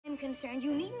concerned,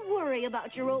 you needn't worry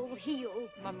about your old heel.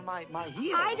 My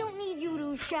heel? I don't need you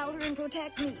to shelter and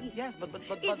protect me. Yes, but...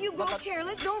 If you grow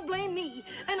careless, don't blame me.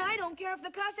 And I don't care if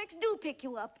the Cossacks do pick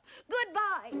you up.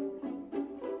 Goodbye.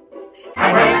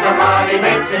 I heard somebody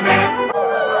mention that.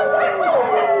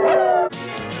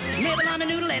 Nibble on a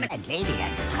noodle and a lady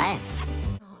and a dress.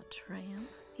 Oh, Tramp.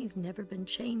 He's never been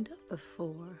chained up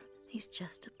before. He's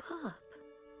just a pup.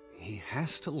 He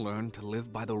has to learn to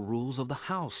live by the rules of the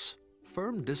house.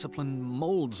 Firm discipline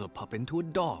molds a pup into a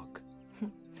dog.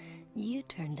 You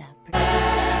turned out pretty.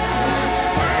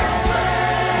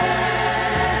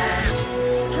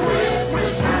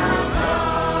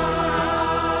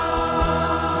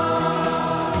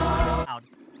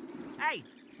 Hey,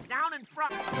 down in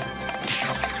front.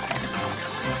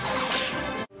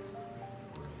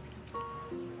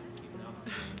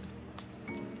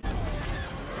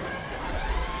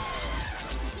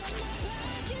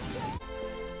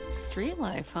 Street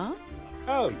life, huh?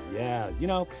 Oh, yeah. You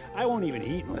know, I won't even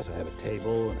eat unless I have a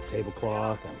table and a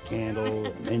tablecloth and a candle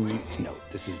and a menu. No,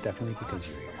 this is definitely because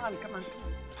you're here. Come on.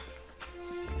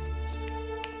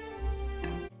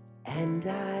 And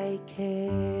I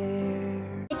care.